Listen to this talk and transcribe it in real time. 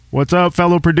What's up,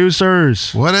 fellow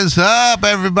producers? What is up,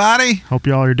 everybody? Hope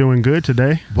y'all are doing good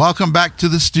today. Welcome back to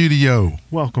the studio.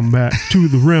 Welcome back to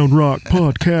the Round Rock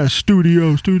Podcast Studio.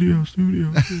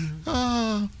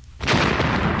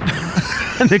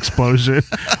 An explosion.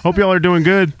 Hope y'all are doing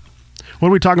good. What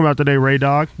are we talking about today, Ray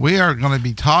Dog? We are going to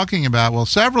be talking about,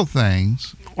 several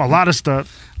things. A lot of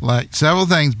stuff. Several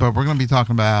things, but we're going to be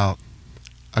talking about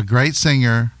a great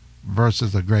singer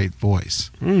versus a great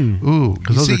voice. Ooh,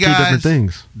 because those are two different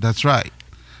things. That's right.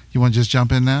 You want to just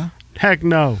jump in now? Heck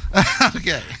no.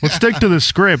 Okay. Let's stick to the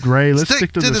script, Ray. Let's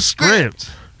stick to the script.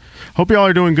 Hope y'all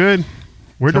are doing good.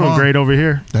 We're doing great over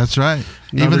here. That's right.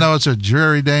 Even though it's a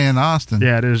dreary day in Austin.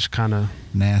 Yeah, it is kind of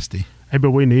nasty. Hey, but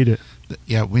we need it.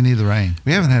 Yeah, we need the rain.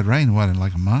 We haven't had rain, in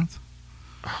like a month?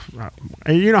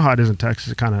 You know how it is in Texas.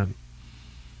 It's kind of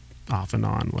off and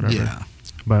on, whatever. Yeah.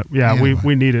 But, yeah, anyway.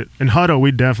 we need it. In Hutto,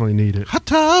 we definitely need it.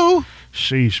 Hutto!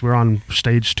 Sheesh, we're on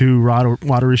stage 2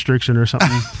 water restriction or something.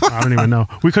 I don't even know.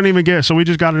 We couldn't even so we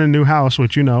just got in a new house,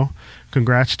 which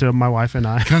congrats to my wife and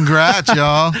I. Congrats,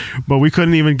 y'all. But we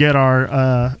couldn't even get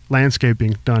our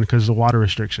landscaping done because of the water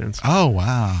restrictions. Oh,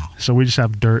 wow. So we just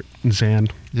have dirt and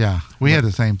sand. Yeah, we had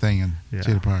the same thing in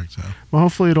Cedar Park. So. Well,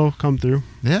 hopefully it'll come through.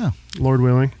 Yeah. Lord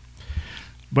willing.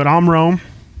 But I'm Rome.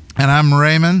 And I'm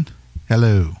Raymond.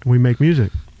 Hello. We make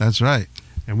music. That's right.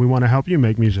 And we want to help you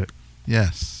make music.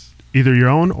 Yes. Either your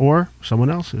own or someone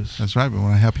else's. That's right. We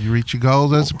want to help you reach your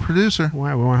goals as a producer.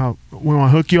 Wow, we want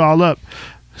to hook you all up.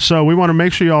 So we want to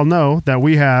make sure you all know that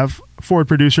we have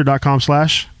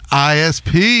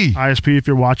forwardproducer.com/ISP. ISP, if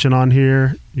you're watching on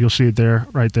here, you'll see it there,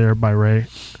 right there by Ray.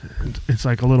 It's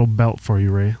like a little belt for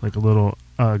you, Ray, like a little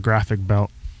graphic belt.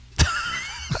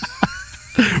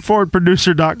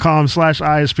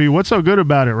 forwardproducer.com/ISP. What's so good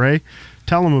about it, Ray?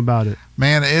 Tell them about it.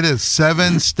 Man, it is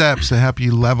 7 steps to help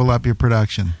you level up your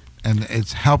production. And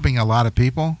it's helping a lot of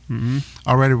people. Mm-hmm.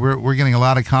 Already, we're getting a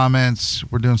lot of comments.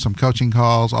 We're doing some coaching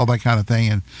calls, all that kind of thing.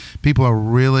 And people are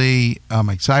really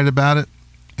excited about it.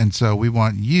 And so we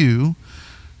want you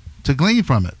to glean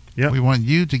from it. Yep. We want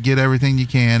you to get everything you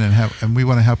can, and we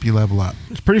want to help you level up.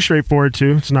 It's pretty straightforward,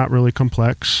 too. It's not really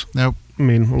complex. Nope. I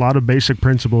mean, a lot of basic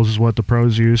principles is what the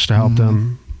pros use to help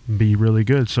them be really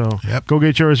good. So go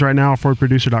get yours right now,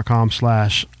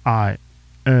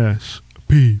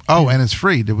 forwardproducer.com/ISP. Oh, and it's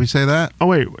free. Did we say that? Oh,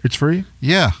 wait, it's free?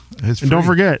 Yeah, it's free. And don't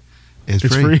forget, it's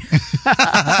free.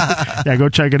 Yeah, go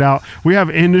check it out. We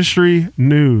have industry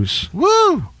news.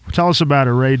 Woo! Tell us about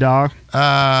it, Ray Dog.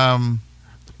 Playlist.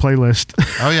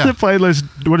 Oh, yeah. The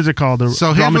playlist, what is it called? The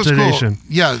dramatization. Cool.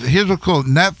 Yeah, here's what's cool.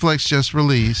 Netflix just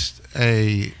released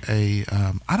I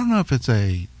don't know if it's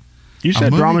a You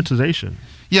said movie? dramatization.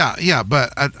 Yeah,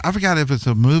 but I forgot if it's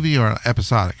a movie or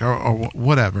episodic or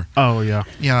whatever. Oh, yeah.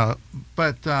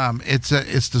 But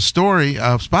it's the story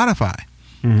of Spotify,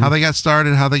 how they got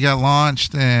started, how they got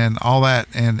launched, and all that.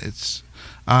 And it's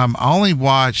I only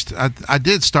watched. I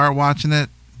did start watching it,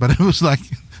 but it was like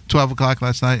 12 o'clock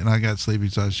last night, and I got sleepy,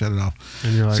 so I shut it off.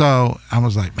 And you're like, so I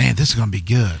was like, man, this is going to be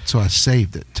good. So I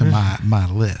saved it to my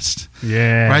list.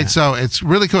 Yeah. Right. So it's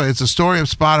really cool. It's a story of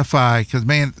Spotify because,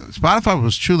 man, Spotify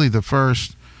was truly the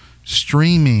first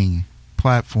streaming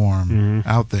platform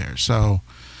out there. So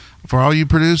for all you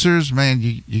producers, man,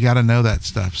 you got to know that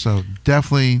stuff. So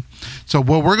definitely. So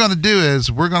what we're going to do is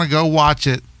we're going to go watch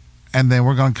it, and then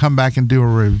we're going to come back and do a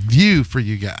review for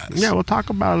you guys. Yeah, we'll talk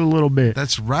about it a little bit.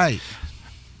 That's right.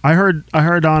 I heard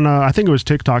on I think it was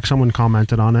TikTok, someone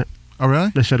commented on it. Oh, really?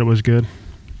 They said it was good.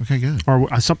 Okay, good. Or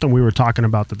something we were talking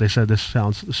about that they said this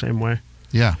sounds the same way.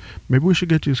 Yeah. Maybe we should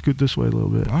get you to scoot this way a little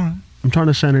bit. All right. I'm trying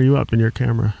to center you up in your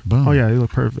camera. Boom. Oh, yeah, you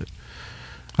look perfect.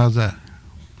 How's that?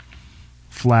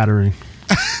 Flattering.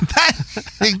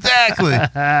 Exactly.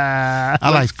 I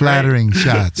like flattering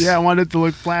shots. Yeah, I want it to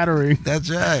look flattering. That's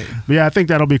right. But yeah, I think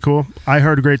that'll be cool. I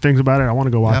heard great things about it. I want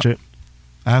to go watch it.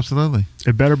 Absolutely.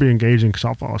 It better be engaging because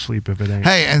I'll fall asleep if it ain't.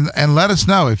 Hey, and let us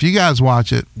know. If you guys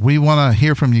watch it, we want to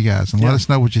hear from you guys and let us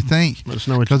know what you think. Let us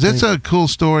know what you think. Because it's a cool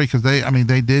story because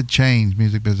they did change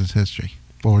music business history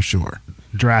for sure.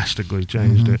 Drastically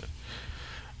changed it.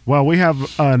 Well, we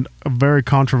have a very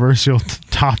controversial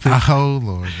topic. Oh,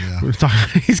 Lord, yeah.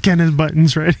 He's getting his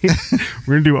buttons ready.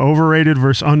 We're going to do overrated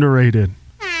versus underrated.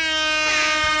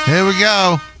 Here we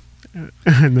go.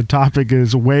 And the topic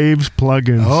is Waves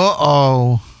plugins.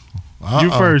 Uh-oh.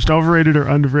 You first, overrated or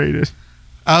underrated?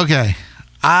 Okay.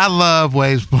 I love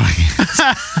Waves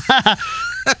plugins.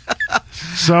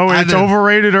 So it's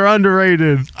overrated or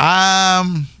underrated?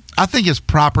 I think it's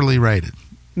properly rated.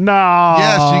 No.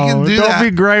 Yes, you can do Don't that.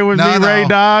 be great with No, me, Ray no.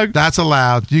 Dog. That's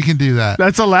allowed. You can do that.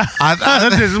 That's allowed.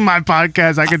 This is my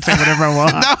podcast. I can say whatever I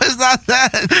want. No, it's not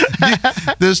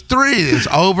that. There's 3. It's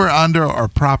over, under, or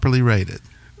properly rated.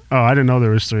 Oh, I didn't know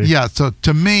there was 3. Yeah, so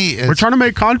to me, it's... We're trying to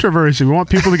make controversy. We want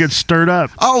people to get stirred up.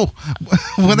 Oh,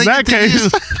 when they that get to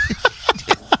case.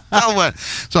 you... Oh, what?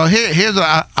 So here's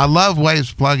what I love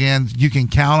Waves plugins. You can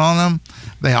count on them.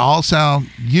 They all sound...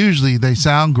 Usually, they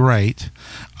sound great.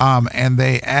 And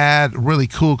they add really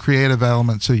cool creative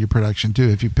elements to your production, too,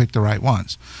 if you pick the right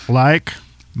ones. Like?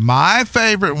 My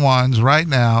favorite ones right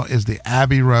now is the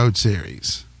Abbey Road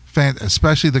series,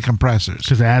 especially the compressors.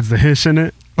 Because it adds the hiss in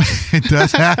it. It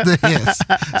does have the hiss,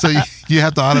 so you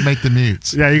have to automate the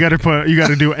mutes. Yeah, you got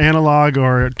to do analog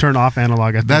or turn off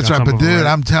analog. I think, That's on right, some but of them, dude,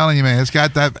 right? I'm telling you, man, it's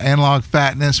got that analog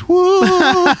fatness. Woo!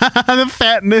 The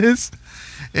fatness.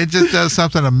 It just does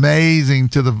something amazing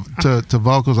to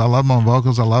vocals. I love them on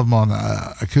vocals. I love them on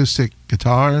acoustic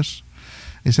guitars.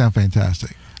 They sound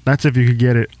fantastic. That's if you could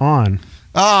get it on.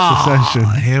 Oh, The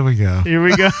session. here we go. Here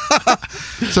we go.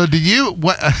 So, do you,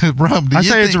 Rome? Do I you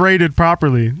say it's think- rated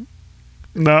properly.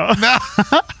 No. No,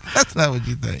 that's not what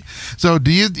you think. So, do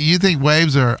you think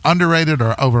Waves are underrated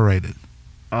or overrated?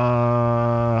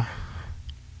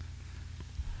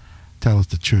 Tell us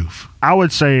the truth. I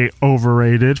would say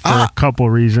overrated for a couple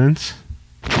reasons.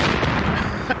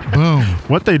 Boom.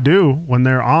 What they do when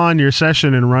they're on your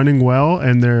session and running well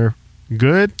and they're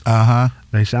good,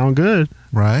 they sound good.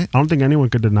 Right. I don't think anyone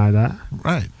could deny that,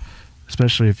 Right.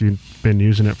 especially if you've been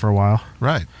using it for a while.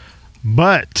 Right.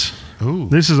 But Ooh.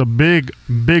 this is a big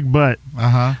but.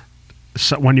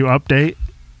 So when you update,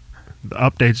 the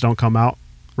updates don't come out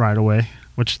right away,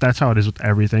 which that's how it is with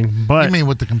everything. But You mean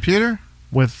with the computer?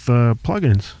 with the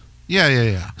plugins.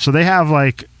 Yeah. So they have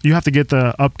you have to get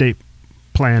the update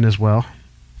plan as well.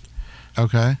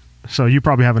 Okay. So you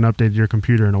probably haven't updated your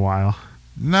computer in a while.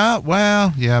 No,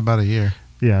 well, yeah, about a year.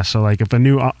 Yeah, so if a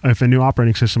new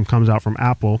operating system comes out from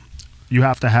Apple, you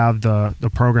have to have the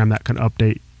program that can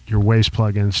update your Waves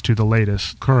plugins to the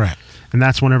latest. Correct. And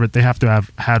that's whenever they have to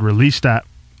have had released that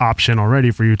option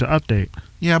already for you to update.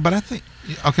 Yeah, but I think,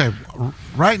 okay,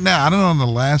 right now, I don't know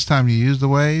the last time you used the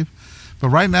Wave, but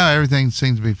right now everything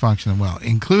seems to be functioning well,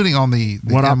 including on the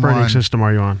What M1. operating system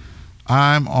are you on?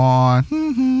 I'm on,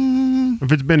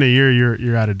 If it's been a year,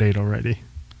 you're out of date already.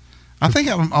 I think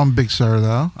I'm on Big Sur,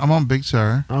 though. I'm on Big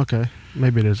Sur. Okay,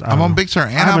 maybe it is. I'm on Big Sur.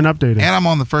 And I haven't updated. And I'm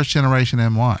on the first generation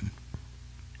M1.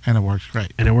 And it works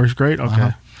great. And it works great? Okay.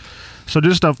 Uh-huh. So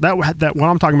just stuff that what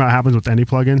I'm talking about happens with any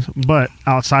plugins, but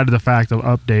outside of the fact of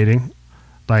updating,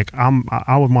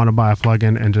 I would want to buy a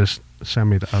plugin and just send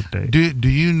me the update. Do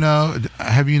you know,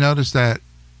 have you noticed that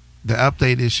the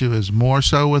update issue is more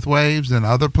so with Waves than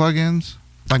other plugins?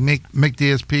 Like Mic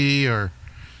DSP or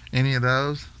any of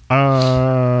those?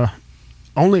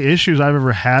 Only issues I've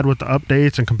ever had with the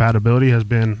updates and compatibility has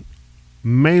been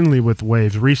mainly with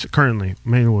Waves. Currently,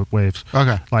 mainly with Waves.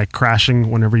 Okay. Like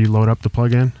crashing whenever you load up the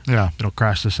plugin. Yeah. It'll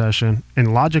crash the session.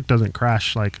 And Logic doesn't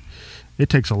crash. It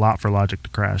takes a lot for Logic to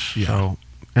crash. Yeah. So,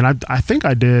 and I think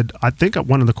at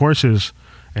one of the courses,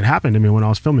 it happened to me when I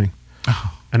was filming.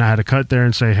 Oh. And I had to cut there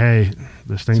and say, hey,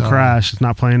 this thing Sorry. crashed. It's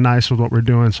not playing nice with what we're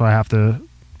doing, so I have to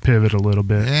pivot a little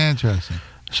bit. Interesting.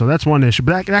 So that's one issue.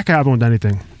 But that can happen with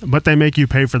anything. But they make you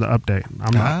pay for the update.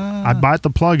 I bought the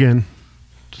plugin.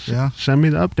 Yeah. Send me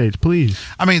the updates, please.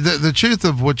 I mean, the truth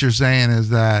of what you're saying is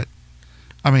that,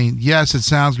 I mean, yes, it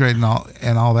sounds great and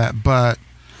all that, but,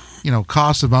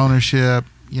 cost of ownership,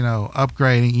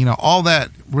 upgrading, all that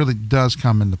really does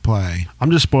come into play.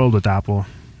 I'm just spoiled with Apple.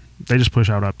 They just push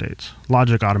out updates.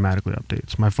 Logic automatically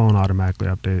updates. My phone automatically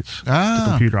updates. The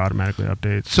computer automatically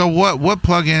updates. So what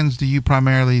plugins do you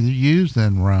primarily use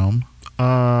then, Rome?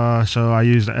 So I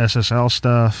use the SSL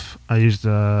stuff. I use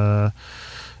the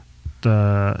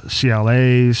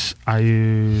CLAs. I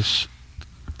use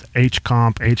the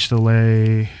H-comp,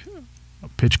 H-delay,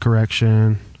 pitch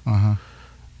correction. Uh-huh.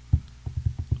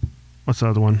 What's the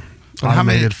other one? And how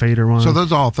many- Automated fader one. So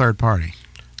those are all third party.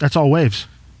 That's all Waves.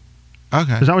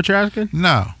 Okay. Is that what you're asking?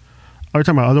 No. Are you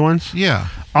talking about other ones? Yeah.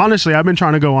 Honestly, I've been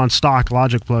trying to go on stock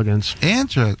Logic plugins.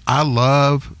 I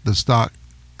love the stock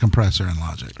compressor in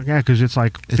Logic. Yeah, because it's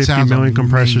like It 50 sounds million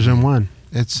compressors in amazing. one.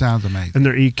 It sounds amazing. And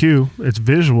their EQ, it's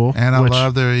visual. And I which,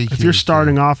 love their EQ. if you're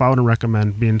starting off, I wouldn't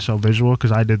recommend being so visual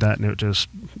because I did that and it just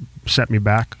set me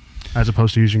back as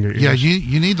opposed to using your ears. Yeah,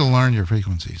 you need to learn your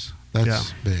frequencies. That's Yeah.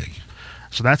 big.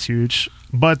 So that's huge.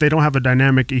 But they don't have a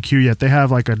dynamic EQ yet. They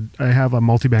have a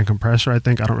multiband compressor, I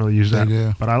think. I don't really use that. They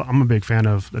do. But I'm a big fan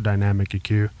of the dynamic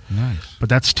EQ. Nice. But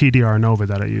that's TDR Nova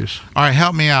that I use. All right,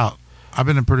 help me out. I've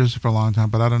been a producer for a long time,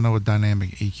 but I don't know what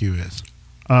dynamic EQ is.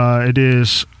 It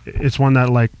is. It's one that,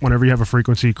 like, whenever you have a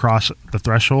frequency cross the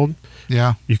threshold,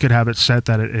 Yeah. you could have it set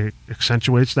that it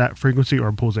accentuates that frequency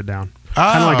or pulls it down.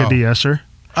 Kind of like a de-esser.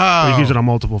 But you can use it on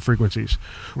multiple frequencies.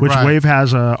 Which Right. Wave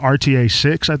has a RTA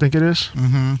 6, I think it is,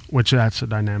 Mm-hmm. which that's a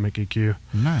dynamic EQ.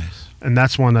 Nice. And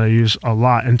that's one that I use a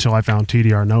lot until I found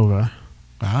TDR Nova,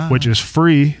 which is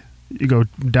free. You go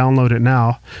download it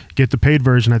now. Get the paid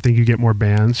version. I think you get more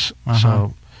bands.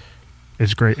 So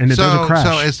it's great. And it doesn't crash.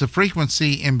 So it's the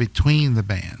frequency in between the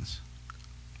bands.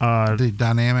 The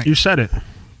dynamic. You set it.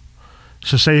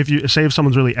 So say if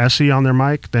someone's really SE on their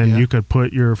mic, then you could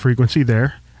put your frequency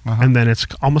there. And then it's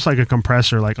almost like a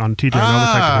compressor, like on TDR Nova,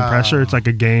 it's like a compressor. It's like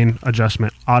a gain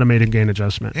adjustment, automated gain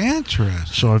adjustment. Interesting.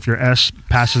 So if your S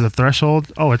passes the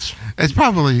threshold, it's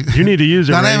probably you need to use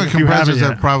it. dynamic right? compressors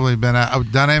have probably been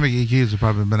out. Dynamic EQs have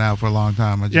probably been out for a long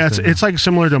time. It's like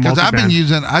similar to because I've been multiband.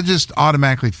 using. I just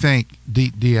automatically think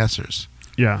de-essers.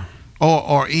 Yeah.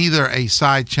 Or either a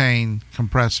side chain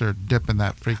compressor dipping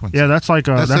that frequency. Yeah, that's like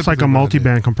a typically what I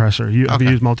multiband compressor. Have you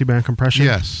used multiband compression?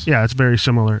 Yes. Yeah, it's very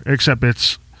similar, except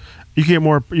you get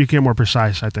more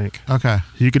precise, I think. Okay.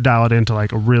 You could dial it into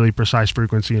like a really precise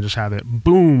frequency and just have it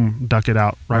boom, duck it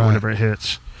out right whenever it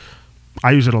hits.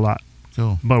 I use it a lot.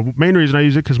 Cool. But main reason I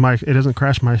use it because it doesn't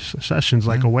crash my sessions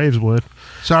like a Waves would.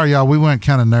 Sorry, y'all. We went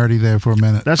kind of nerdy there for a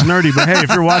minute. That's nerdy, but hey, if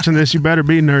you're watching this, you better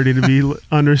be nerdy to be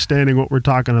understanding what we're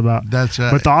talking about. That's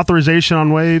right. But the authorization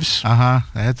on Waves,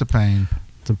 that's a pain.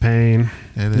 it's a pain.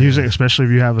 It Using, is. especially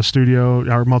if you have a studio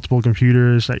or multiple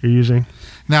computers that you're using.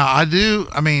 Now,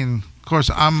 I mean, of course,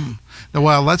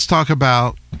 well, let's talk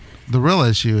about the real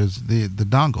issue is the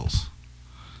dongles.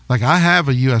 Like, I have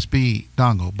a USB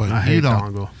dongle, but I hate you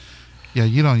don't. dongle. Yeah,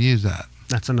 you don't use that.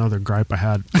 That's another gripe I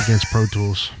had against Pro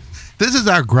Tools. This is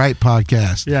our gripe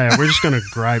podcast. Yeah, we're just going to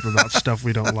gripe about stuff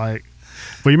we don't like.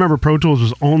 But you remember Pro Tools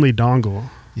was only dongle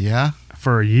Yeah.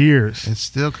 for years. It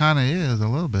still kind of is a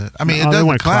little bit. I mean, it they does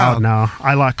went cloud. now.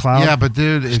 I like cloud. Yeah, but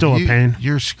dude, if Still a pain.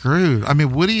 You're screwed. I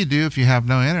mean, what do you do if you have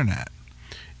no internet?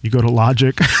 You go to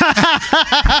Logic.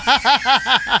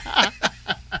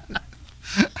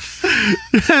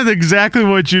 That's exactly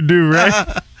what you do,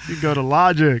 right? You go to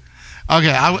Logic.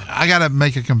 Okay, I got to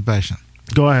make a confession.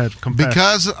 Go ahead. Confess.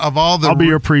 Because of all the... I'll be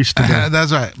your priest today.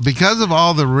 That's right. Because of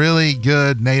all the really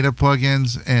good native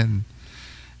plugins in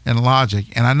Logic,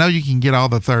 and I know you can get all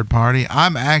the third party,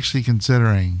 I'm actually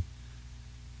considering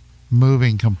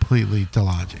moving completely to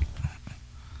Logic.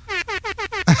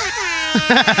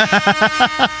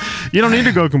 You don't need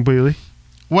to go completely.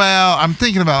 Well, I'm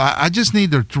thinking about. I just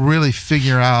need to really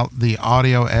figure out the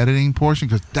audio editing portion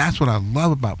because that's what I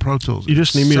love about Pro Tools. You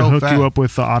just need me to hook you up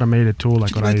with the automated tool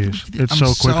like what I use. It's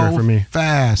so quicker for me.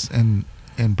 Fast in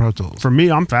Pro Tools. For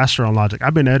me, I'm faster on Logic.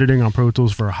 I've been editing on Pro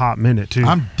Tools for a hot minute too.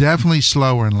 I'm definitely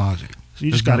slower in Logic. So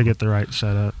you just got to get the right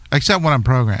setup. Except when I'm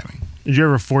programming. Did you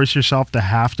ever force yourself to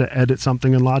have to edit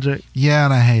something in Logic? Yeah,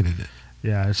 and I hated it.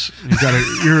 Yeah,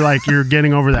 you're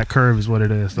getting over that curve is what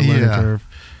it is. The learning curve.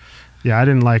 Yeah, I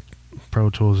didn't like Pro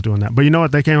Tools doing that. But you know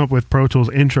what? They came up with Pro Tools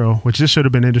Intro, which this should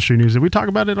have been industry news. Did we talk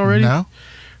about it already? No.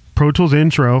 Pro Tools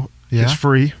Intro is Yeah.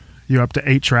 free. You're up to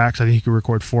 8 tracks. I think you can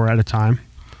record 4 at a time.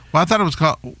 Well, I thought it was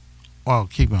called. Well,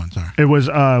 keep going. Sorry. It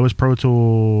was Pro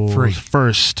Tools Free.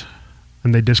 First,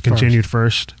 and they discontinued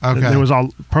First. Okay. It was all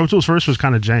Pro Tools First was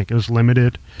kind of jank. It was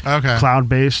limited, Okay. cloud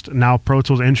based. Now Pro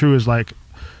Tools Intro is like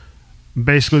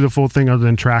basically the full thing other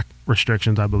than track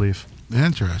restrictions, I believe.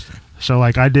 Interesting. So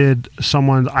like I did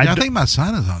someone I think my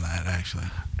son is on that actually.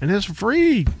 and it's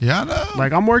free. Yeah, I know.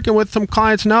 Like I'm working with some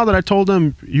clients now that I told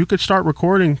them you could start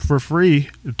recording for free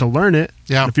to learn it.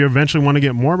 Yeah. If you eventually want to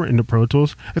get more into Pro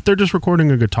Tools, if they're just recording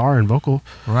a guitar and vocal,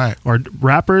 Right. or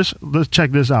rappers, let's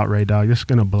check this out, Ray Dog. This is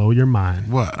gonna blow your mind.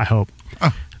 What? I hope.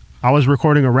 Oh. I was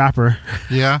recording a rapper.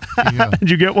 Yeah. You go. Did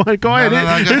you get one? Go ahead. no,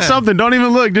 hit go ahead. something. Don't even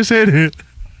look. Just hit it.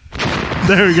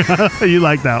 There we go. You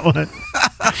like that one.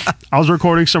 I was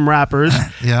recording some rappers.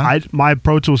 Yeah. My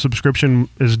Pro Tools subscription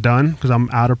is done because I'm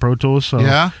out of Pro Tools. So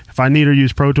Yeah. if I need to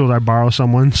use Pro Tools, I borrow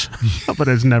someone's, but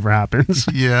it never happens.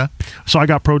 Yeah. So I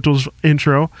got Pro Tools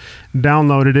Intro,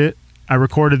 downloaded it. I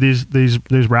recorded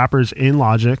these rappers in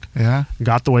Logic, Yeah.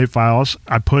 got the WAV files.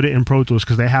 I put it in Pro Tools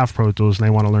because they have Pro Tools and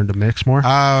they want to learn to mix more.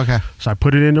 Oh, okay. So I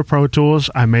put it into Pro Tools.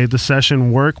 I made the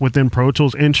session work within Pro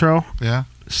Tools Intro, Yeah.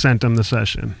 sent them the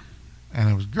session. And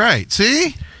it was great.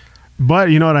 See?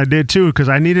 But you know what I did too, because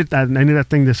I needed that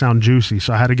thing to sound juicy.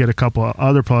 So I had to get a couple of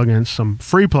other plugins, some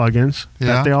free plugins Yeah.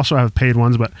 that they also have paid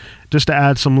ones, but just to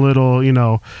add some little,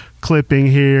 clipping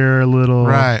here, a little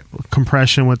Right.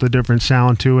 compression with a different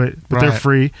sound to it. But they're Right.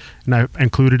 free, and I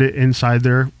included it inside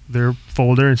their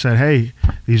folder and said, "Hey,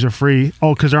 these are free."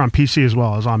 Oh, because they're on PC as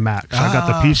well as on Mac. So I got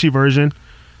the PC version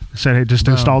Said, hey, just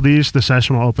install these. The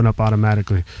session will open up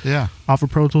automatically. Yeah. Off of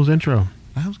Pro Tools Intro.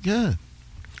 That was good.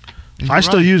 I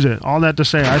still use it. All that to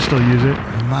say, I still use it.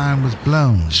 My mind was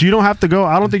blown. So you don't have to go.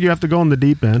 I don't think you have to go in the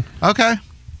deep end. Okay.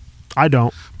 I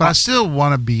don't. But I still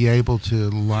want to be able to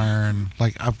learn.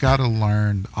 Like, I've got to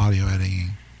learn audio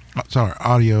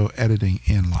editing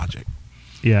in Logic.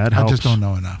 Yeah, it helps. I just don't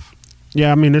know enough.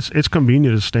 Yeah, I mean, it's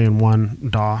convenient to stay in one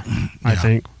DAW, I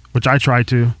think, which I try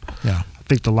to. Yeah. I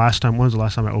think when was the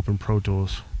last time I opened Pro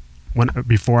Tools?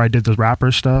 Before I did the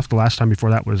rapper stuff, the last time before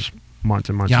that was months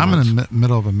and months. Yeah, and I'm months. in the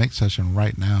middle of a mix session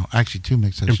right now. Actually, 2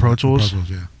 mix sessions. In Pro Tools?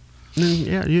 Yeah.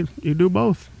 Yeah, you do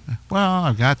both. Well,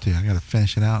 I've got to. I got to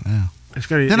finish it out now.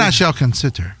 I shall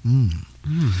consider.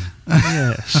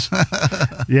 Yes.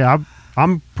 Yeah,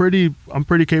 I'm pretty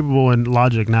capable in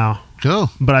Logic now.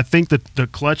 Cool. But I think that the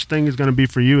clutch thing is going to be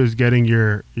for you is getting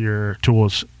your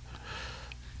tools.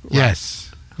 Right. Yes.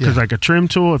 Because like a trim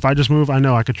tool, if I just move, I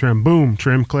know I could trim. Boom,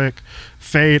 trim, click,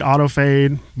 fade, auto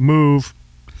fade, move.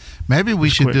 Maybe we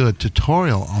should do a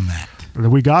tutorial on that.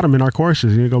 We got them in our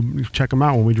courses. You go check them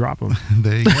out when we drop them.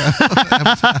 There you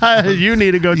go. You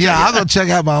need to go check I'll go check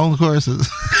out my own courses.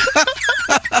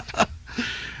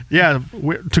 Yeah,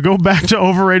 to go back to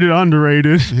overrated,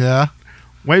 underrated. Yeah.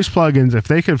 Waves plugins, if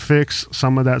they could fix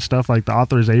some of that stuff like the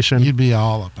authorization. You'd be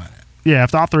all up on it. Yeah,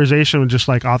 if the authorization would just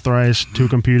like authorize 2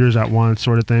 computers at once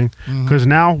sort of thing. Because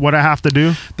now what I have to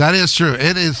do. That is true.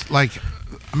 It is like,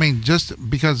 I mean, just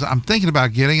because I'm thinking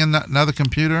about getting another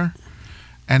computer.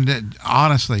 And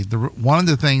honestly, one of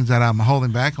the things that I'm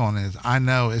holding back on is I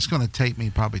know it's going to take me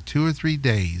probably 2 or 3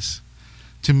 days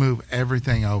to move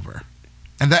everything over.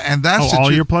 And that's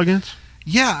all your plugins?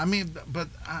 Yeah, I mean, but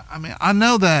I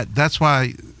know that's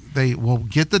why they will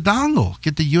get the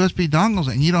USB dongles,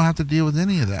 and you don't have to deal with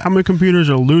any of that. How many computers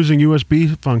are losing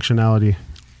USB functionality?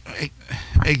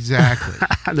 Exactly.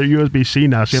 They're USB-C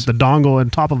now, so you have the dongle on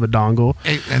top of a dongle,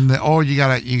 or you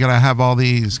gotta have all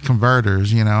these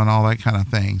converters, and all that kind of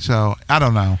thing. So I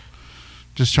don't know,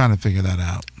 just trying to figure that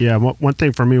out. Yeah, one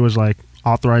thing for me was like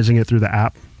authorizing it through the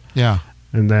app. Yeah.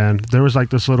 And then there was like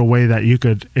this little way that you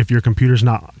could, if your computer's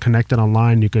not connected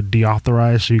online, you could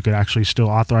deauthorize, so you could actually still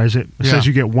authorize it. It says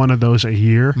you get one of those a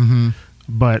year,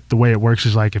 but the way it works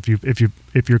is like if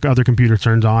your other computer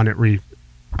turns on,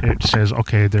 it says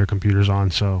okay, their computer's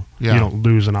on, so you don't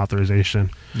lose an authorization.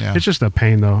 Yeah. It's just a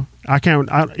pain though.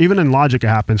 Even in Logic it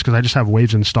happens because I just have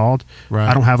Waves installed. Right.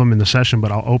 I don't have them in the session,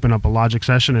 but I'll open up a Logic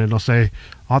session and it'll say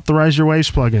authorize your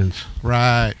Waves plugins.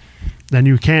 Right. Then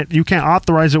you can't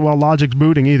authorize it while Logic's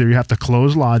booting either. You have to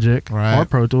close Logic or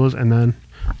Pro Tools, and then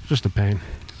just a pain.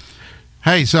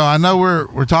 Hey, so I know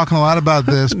we're talking a lot about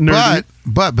this, but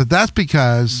that's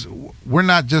because we're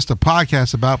not just a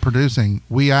podcast about producing.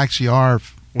 We actually are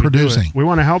producing. We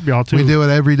want to help y'all too. We do it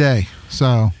every day.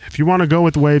 So if you want to go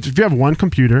with Waves, if you have one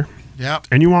computer,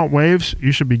 and you want Waves,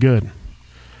 you should be good.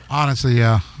 Honestly,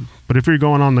 yeah. But if you're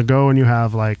going on the go and you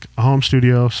have like a home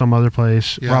studio, some other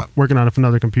place, working on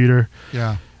another computer,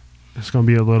 it's going to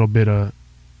be a little bit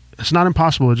it's not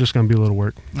impossible. It's just going to be a little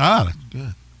work. Ah,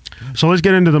 good. So let's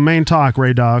get into the main talk,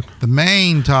 Ray Dog. The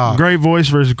main talk. Great voice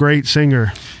versus great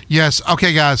singer. Yes.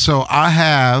 Okay, guys. So I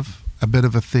have a bit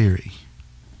of a theory.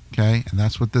 Okay, and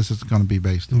that's what this is going to be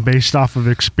based on. Based off of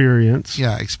experience.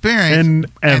 Yeah, experience. And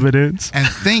evidence. And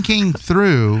thinking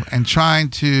through and trying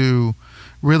to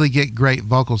really get great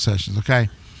vocal sessions, okay?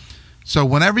 So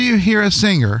whenever you hear a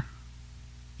singer,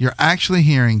 you're actually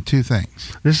hearing 2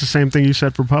 things. This is the same thing you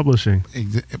said for publishing.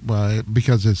 Well,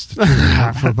 because it's the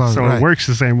truth for both. So it works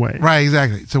the same way. Right,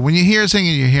 exactly. So when you hear a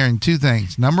singer, you're hearing 2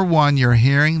 things. Number 1, you're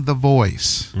hearing the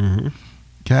voice.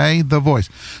 Okay, the voice.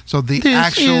 So this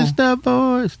is the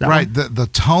voice. Right, the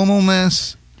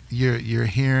tonalness, you're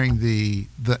hearing the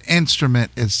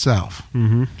instrument itself.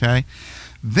 Okay?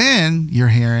 Then you're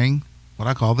hearing what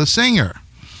I call the singer.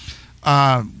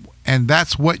 And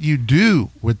that's what you do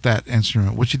with that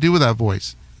instrument, what you do with that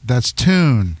voice. That's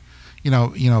tune,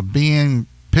 being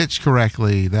pitched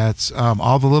correctly. That's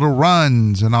all the little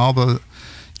runs and all the,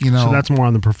 So that's more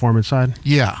on the performance side?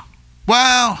 Yeah.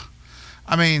 Well,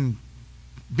 I mean,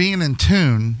 being in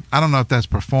tune, I don't know if that's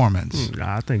performance.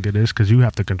 I think it is because you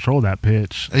have to control that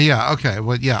pitch. Yeah, okay.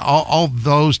 Well, yeah, all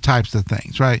those types of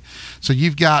things, right? So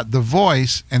you've got the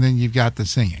voice and then you've got the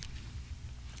singing.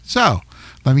 So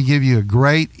let me give you a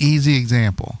great, easy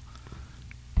example.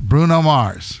 Bruno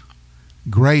Mars,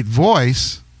 great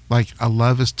voice. Like, I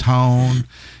love his tone.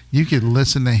 You could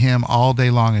listen to him all day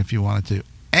long if you wanted to.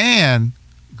 And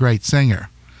great singer.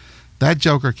 That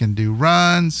joker can do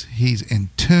runs. He's in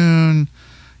tune.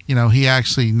 He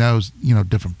actually knows,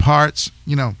 different parts.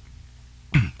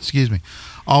 excuse me,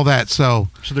 all that. So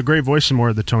the great voice is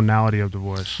more the tonality of the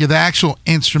voice. yeah, the actual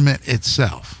instrument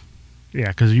itself. Yeah,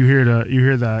 because you hear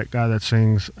that guy that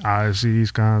sings "I see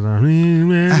these guys,"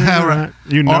 right.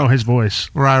 You know his voice,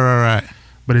 Right.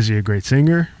 But is he a great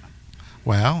singer?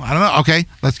 Well, I don't know. Okay,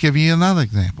 let's give you another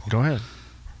example. Go ahead.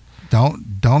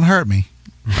 Don't hurt me.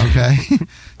 Okay,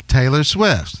 Taylor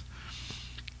Swift.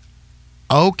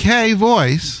 Okay,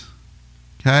 voice.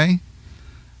 Okay,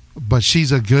 but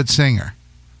she's a good singer.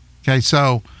 Okay,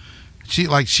 so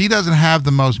she doesn't have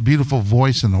the most beautiful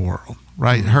voice in the world.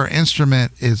 Right, her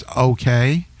instrument is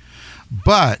okay,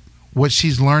 but what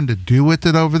she's learned to do with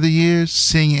it over the years,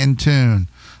 sing in tune,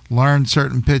 learn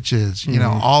certain pitches, you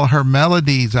know, all her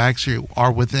melodies actually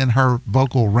are within her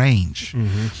vocal range,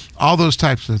 all those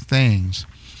types of things.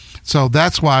 So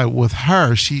that's why with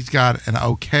her, she's got an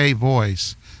okay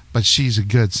voice, but she's a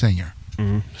good singer.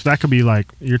 So that could be like,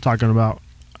 you're talking about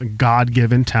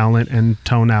God-given talent and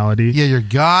tonality. Yeah, your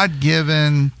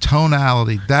God-given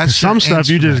tonality. That's some stuff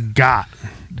you just got.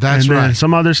 That's and right. Then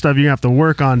some other stuff you have to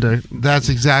work on to. That's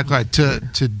exactly right.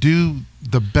 To do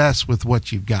the best with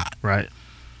what you've got. Right.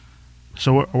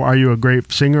 So, are you a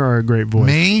great singer or a great voice?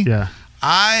 Me? Yeah.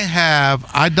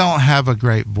 I don't have a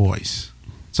great voice,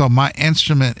 so my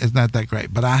instrument is not that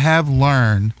great. But I have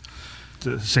learned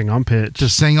to sing on pitch.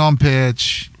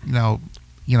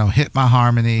 You know, hit my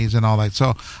harmonies and all that.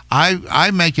 So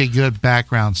I make a good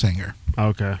background singer.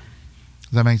 Okay.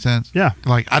 Does that make sense? Yeah.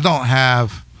 Like I don't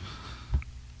have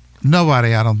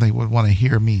nobody I don't think would want to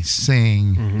hear me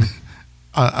sing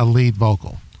a lead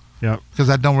vocal. Yep. Because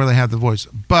I don't really have the voice.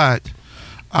 But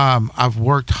I've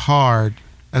worked hard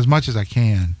as much as I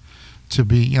can to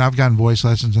be, you know, I've gotten voice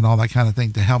lessons and all that kind of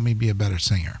thing to help me be a better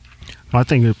singer. Well, I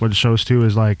think what it shows too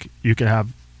is like you could have,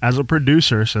 as a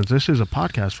producer, since this is a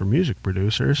podcast for music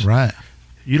producers, right?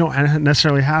 You don't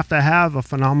necessarily have to have a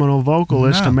phenomenal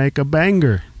vocalist to make a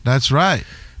banger. That's right.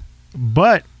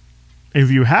 But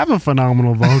if you have a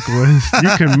phenomenal vocalist, you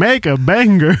can make a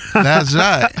banger. That's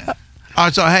right. All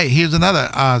right, so hey, here's another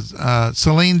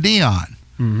Celine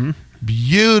Dion.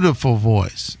 Beautiful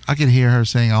voice. I could hear her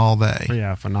sing all day.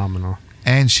 Yeah, phenomenal.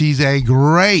 And she's a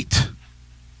great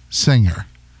singer.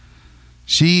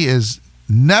 She is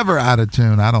never out of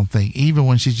tune, I don't think, even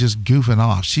when she's just goofing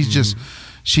off.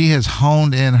 She has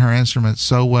honed in her instrument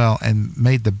so well and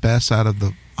made the best out of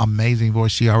the amazing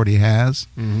voice she already has.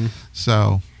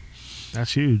 So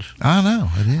that's huge. I know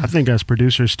it is. I think as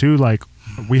producers too, like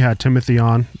we had Timothy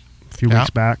on a few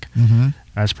weeks back.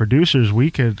 As producers,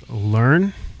 we could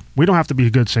learn. We don't have to be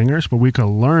good singers, but we could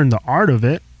learn the art of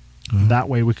it. That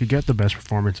way we could get the best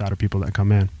performance out of people that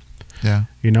come in. Yeah.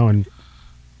 You know, and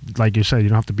like you said, you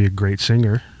don't have to be a great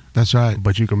singer. That's right.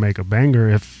 But you can make a banger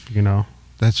if, you know.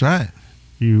 That's right.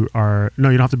 You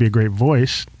don't have to be a great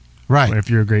voice. Right. If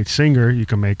you're a great singer, you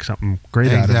can make something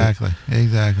great out of it.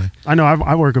 Exactly. I know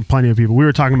I work with plenty of people. We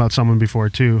were talking about someone before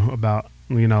too, about,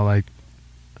 you know, like,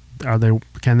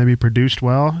 can they be produced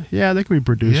well? Yeah, they can be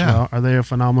produced well. Are they a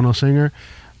phenomenal singer?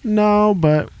 No,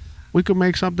 but we could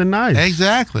make something nice.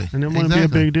 Exactly. And it wouldn't be a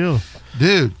big deal.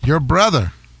 Dude, your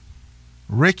brother,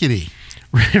 Rickety.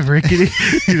 Rickety?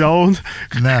 He's old?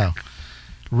 No.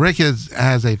 Rick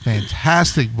has a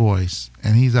fantastic voice,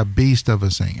 and he's a beast of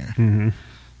a singer.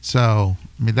 So,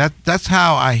 I mean, that's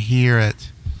how I hear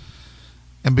it.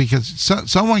 And because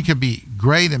someone can be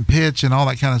great in pitch and all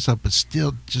that kind of stuff, but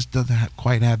still just doesn't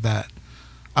quite have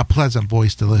a pleasant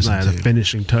voice to listen to. The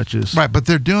finishing touches. Right, but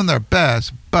they're doing their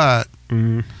best, but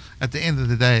at the end of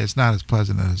the day, it's not as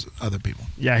pleasant as other people.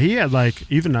 Yeah, he had like,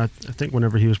 even I think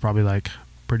whenever he was probably like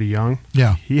pretty young,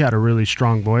 he had a really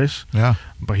strong voice. Yeah.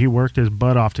 But he worked his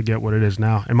butt off to get what it is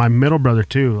now. And my middle brother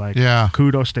too, like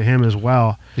kudos to him as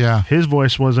well. Yeah. His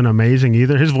voice wasn't amazing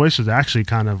either. His voice was actually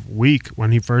kind of weak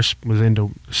when he first was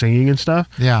into singing and stuff.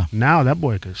 Yeah. Now that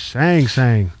boy could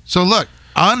sing. So look,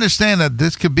 I understand that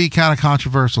this could be kind of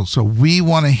controversial. So we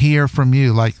want to hear from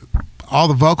you. Like all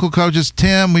the vocal coaches,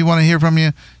 Tim, we want to hear from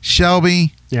you.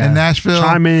 Shelby in Nashville.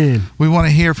 Chime in. We want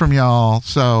to hear from y'all.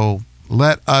 So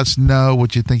let us know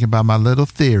what you think about my little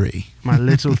theory. My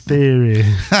little theory.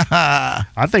 I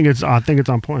think it's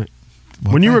on point.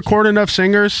 Well, when you record enough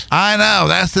singers, I know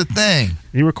that's the thing.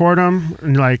 You record them,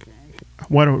 and like,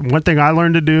 one thing I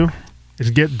learned to do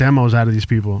is get demos out of these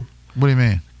people. What do you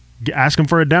mean? Ask them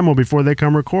for a demo before they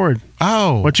come record.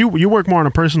 Oh, but you work more on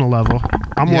a personal level.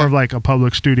 I'm more of like a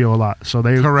public studio a lot. So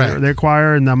they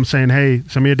acquire, and I'm saying, hey,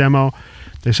 send me a demo.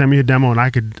 They send me a demo, and I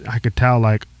could tell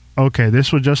like, okay,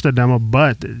 this was just a demo,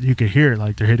 but you could hear it,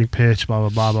 like they're hitting pitch, blah, blah,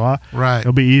 blah, blah. Right.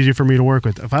 It'll be easier for me to work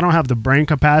with. If I don't have the brain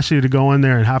capacity to go in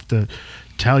there and have to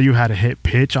tell you how to hit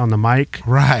pitch on the mic.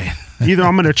 Right. Either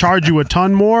I'm going to charge you a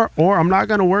ton more, or I'm not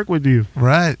going to work with you.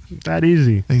 Right. That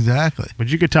easy. Exactly. But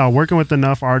you could tell, working with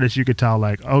enough artists, you could tell,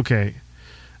 like, okay,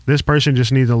 this person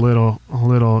just needs a little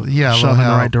shove in the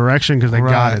right direction, because they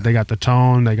got it. They got the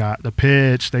tone, they got the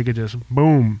pitch. They could just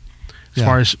boom. As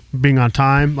far as being on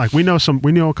time, like we know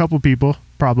a couple people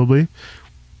probably.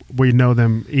 We know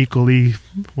them equally.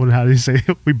 How do you say?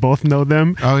 We both know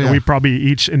them. Oh yeah. And we probably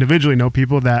each individually know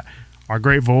people that are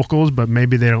great vocals, but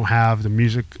maybe they don't have the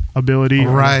music ability.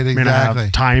 Right. May not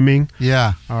have timing.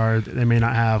 Yeah. Or they may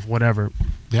not have whatever.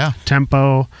 Yeah.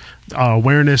 Tempo,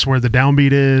 awareness where the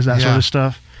downbeat is, that sort of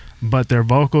stuff. But their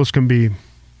vocals can be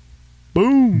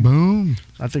boom. Boom.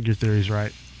 I think your theory's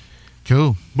right.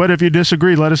 Cool. But if you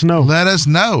disagree, let us know. Let us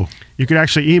know. You could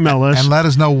actually email us. And let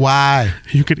us know why.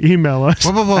 You could email us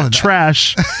at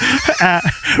trash at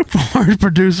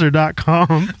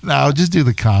forwardproducer.com. No, just do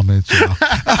the comments.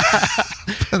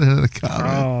 Put it in the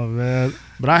comments. Oh, man.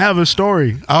 But I have a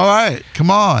story. All right. Come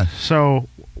on. So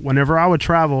whenever I would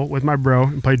travel with my bro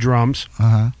and play drums,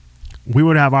 we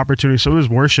would have opportunities. So it was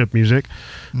worship music.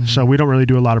 Mm-hmm. So we don't really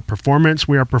do a lot of performance.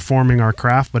 We are performing our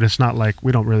craft, but it's not like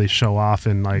we don't really show off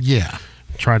and like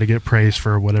try to get praise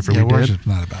for whatever we did. Worship's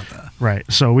not about that. Right.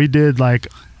 So we did like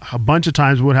a bunch of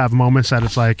times we would have moments that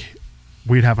it's like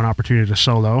we'd have an opportunity to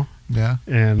solo. Yeah.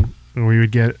 And we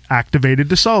would get activated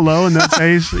to solo and then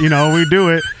say, we do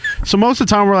it. So most of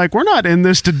the time we're like, we're not in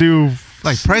this to do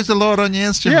like praise the Lord on your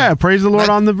instrument. Yeah, praise the Lord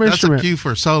on the instrument. That's a cue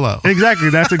for solo. Exactly.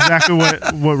 That's exactly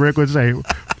what Rick would say.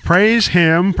 Praise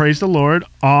him, praise the Lord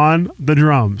on the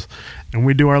drums. And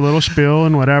we do our little spiel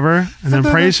and whatever, and then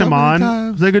praise him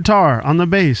on the guitar, on the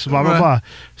bass, blah, blah, blah.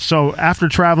 So after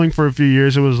traveling for a few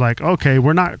years, it was like, okay,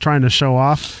 we're not trying to show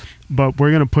off, but we're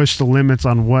going to push the limits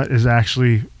on what is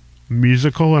actually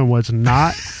musical and what's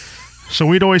not. So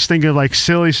we'd always think of like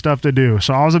silly stuff to do.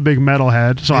 So I was a big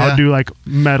metalhead, so I would do like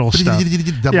metal stuff.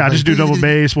 I just do double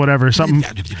bass, whatever, something.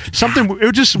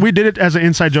 We did it as an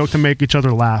inside joke to make each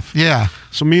other laugh. Yeah.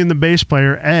 So me and the bass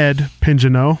player Ed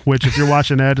Pingenot, which if you're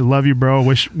watching Ed, love you, bro.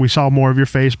 Wish we saw more of your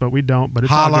face, but we don't. But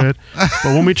it's all good. But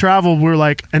when we traveled, we're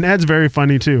like, and Ed's very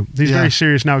funny too. He's very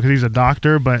serious now because he's a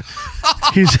doctor, but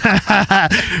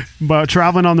but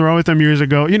traveling on the road with him years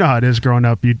ago, you know how it is growing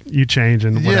up. You change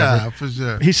and whatever. Yeah, for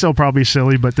sure. He's still probably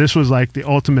silly, but this was like the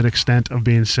ultimate extent of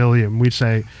being silly. And we'd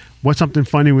say, what's something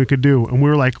funny we could do? And we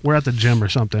were like, we're at the gym or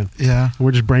something. Yeah.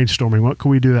 We're just brainstorming. What could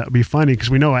we do that would be funny? Because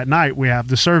we know at night we have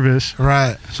the service.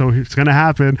 Right. So it's going to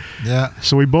happen. Yeah.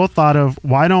 So we both thought of,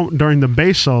 why don't during the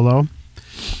bass solo,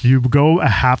 you go a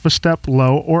half a step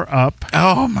low or up.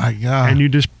 Oh my God. And you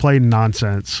just play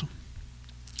nonsense.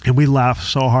 And we laughed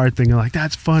so hard thinking like,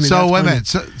 that's funny. So that's wait a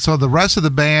funny. minute. So the rest of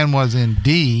the band was in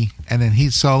D and then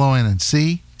he's soloing in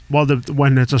C? Well,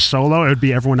 when it's a solo, it would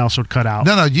be everyone else would cut out.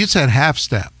 No, you said half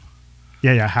step.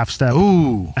 Yeah, half step.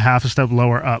 Ooh. Half a step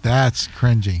lower up. That's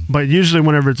cringing. But usually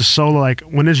whenever it's a solo, like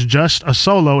when it's just a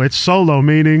solo, it's solo,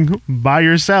 meaning by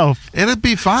yourself. It'd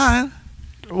be fine.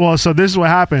 Well, so this is what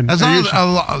happened. As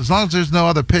long as there's no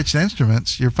other pitched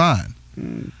instruments, you're fine.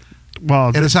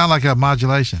 Well, it'll sound like a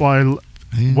modulation. Well,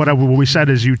 what we said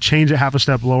is you change it half a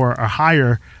step lower or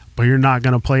higher, but you're not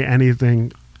going to play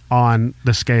anything on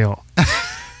the scale.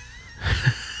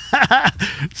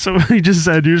 So he just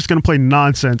said, you're just going to play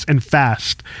nonsense and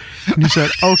fast. And you said,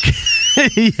 okay.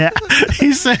 Yeah.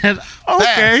 He said,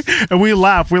 okay. Fast. And we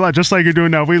laughed. Just like you're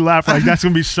doing now. We laughed like, that's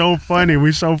going to be so funny.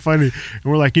 We're so funny. And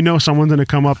we're like, someone's going to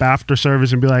come up after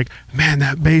service and be like, man,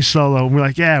 that bass solo. And we're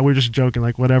like, yeah, we're just joking,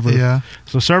 like whatever. Yeah.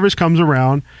 So service comes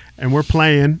around and we're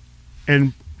playing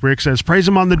and Rick says, praise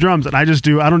him on the drums. And I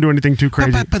don't do anything too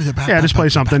crazy. Yeah, just play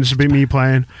something. Just be me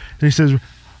playing. And he says,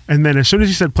 and then as soon as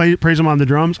he said praise him on the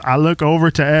drums, I look over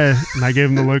to Ed and I gave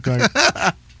him the look like,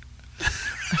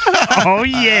 oh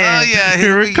yeah,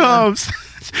 here it comes.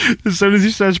 As soon as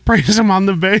he says praise him on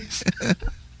the bass.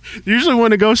 Usually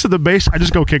when it goes to the bass, I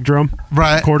just go kick drum.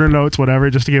 Right. Quarter notes, whatever,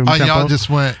 just to give him tempo. Y'all just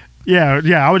went.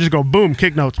 Yeah, I would just go boom,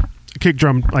 kick notes, kick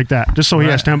drum like that, just so he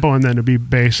has tempo, and then it'd be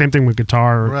bass. Same thing with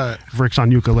guitar or Rick's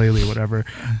on ukulele, whatever.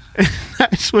 And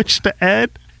I switched to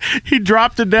Ed. He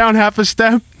dropped it down half a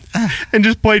step. And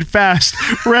just played fast,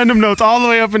 random notes all the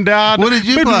way up and down. What did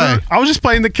you play? I was just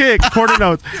playing the kick, quarter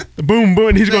notes, boom, boom,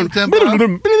 and he's going,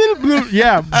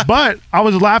 yeah. But I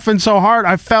was laughing so hard,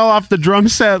 I fell off the drum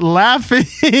set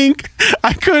laughing.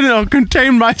 I couldn't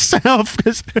contain myself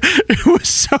because it was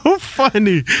so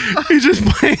funny. He's just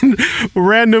playing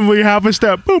randomly half a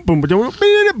step, boom, boom, boom,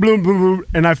 boom, boom,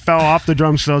 and I fell off the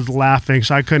drum set. I was laughing,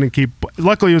 so I couldn't keep.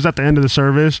 Luckily, it was at the end of the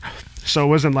service. So it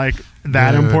wasn't like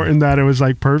that important that it was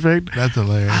like perfect. That's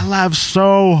hilarious. I laughed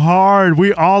so hard.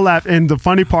 We all laughed. And the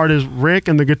funny part is Rick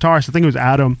and the guitarist, I think it was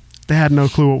Adam, They had no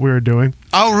clue what we were doing.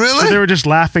 Oh, really? So they were just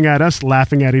laughing at us,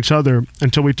 laughing at each other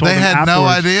until we told them They had afterwards. no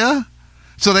idea?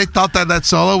 So they thought that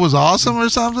solo was awesome or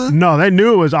something? No, they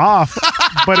knew it was off,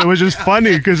 but it was just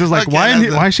funny because it's like,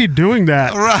 Okay, why is she doing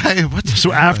that? Right. What you So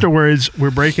doing? afterwards, we're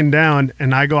breaking down,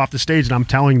 and I go off the stage, and I'm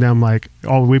telling them, like,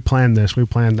 oh, we planned this. We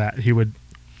planned that. He would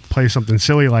play something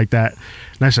silly like that.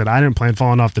 And I said, I didn't plan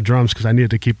falling off the drums because I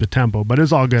needed to keep the tempo. But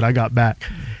it's all good. I got back.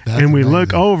 That's and we amazing.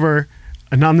 look over,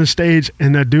 and on the stage,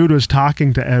 and the dude was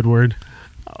talking to Edward,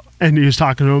 and he was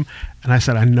talking to him. And I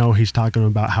said, I know he's talking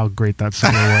about how great that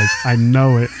solo was. I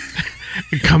know it.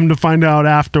 And come to find out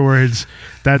afterwards,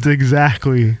 that's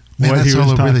exactly Man, what that he was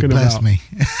solo talking really blessed about. me.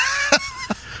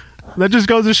 That just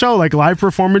goes to show, like, live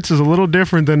performance is a little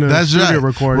different than a That's studio right.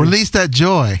 recording. Release that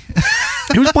joy.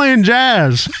 He was playing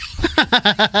jazz.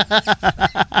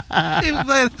 He was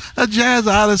playing a jazz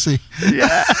odyssey.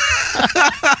 Yeah.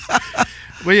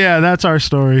 But yeah, that's our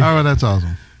story. Oh, that's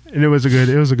awesome. And it was a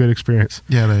good experience.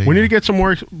 Yeah, there you We go. need to get some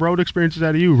more road experiences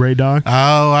out of you, Ray Dog.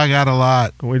 Oh, I got a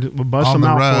lot. We'll bust on them the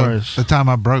out road. for us. The time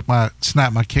I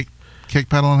snapped my kick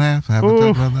pedal in half. I haven't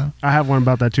talked about that. I have one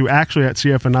about that too. Actually, at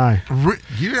CFNI.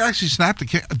 You actually snapped the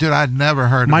kick, dude. I'd never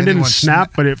heard. Mine of didn't anyone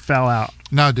snap, but it fell out.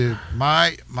 No, dude.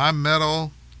 My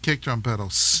metal kick drum pedal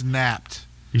snapped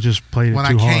You just played it when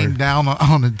too I hard. came down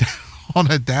on a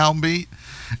downbeat,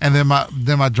 and then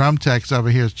my drum tech's over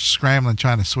here scrambling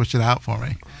trying to switch it out for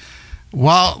me.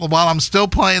 While I'm still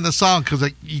playing the song because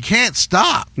you can't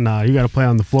stop. Nah, you got to play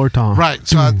on the floor tom. Right,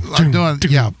 so I'm doing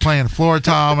playing floor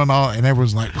tom and all, and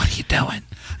everyone's like, "What are you doing?"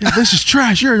 Yeah, this is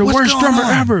trash. You're the What's worst going drummer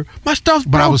on? ever. My stuff's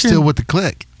But broken. I was still with the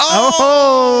click.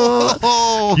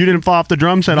 Oh! You didn't fall off the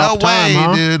drum set No off time, way,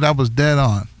 huh? dude. I was dead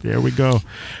on. There we go.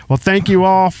 Well, thank you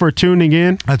all for tuning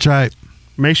in. That's right.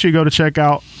 Make sure you go to check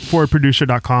out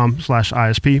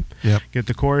forwardproducer.com/ISP. Yep. Get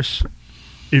the course.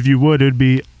 If you would, it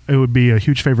would be a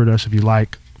huge favor to us if you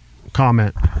like,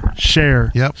 comment,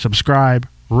 share, Yep. subscribe,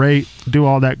 rate, do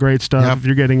all that great stuff. Yep. If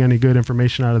you're getting any good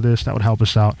information out of this, that would help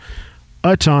us out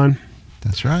a ton.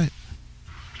 That's right.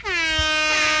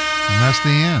 And that's the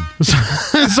end.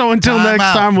 So until Time next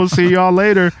out. time, we'll see y'all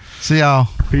later. See y'all.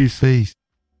 Peace. Peace.